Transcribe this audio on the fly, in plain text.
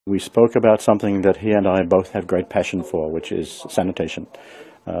We spoke about something that he and I both have great passion for, which is sanitation.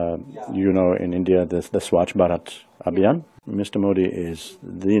 In India, the Swachh Bharat Abhiyan, Mr. Modi is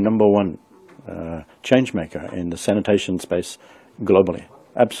the number one change maker in the sanitation space globally.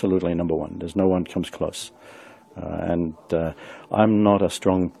 Absolutely number one. There's no one comes close. I'm not a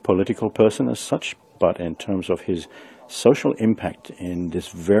strong political person as such, but in terms of his social impact in this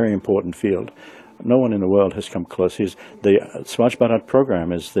very important field, no one in the world has come close. The Swachh Bharat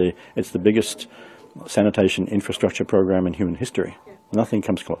program it's the biggest sanitation infrastructure program in human history. Nothing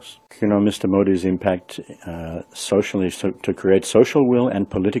comes close. Mr. Modi's impact socially to create social will and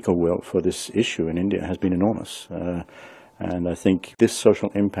political will for this issue in India has been enormous. And I think this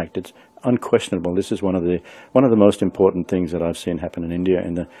social impact, it's unquestionable. This is one of the most important things that I've seen happen in India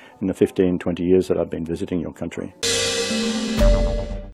in the 15, 20 years that I've been visiting your country.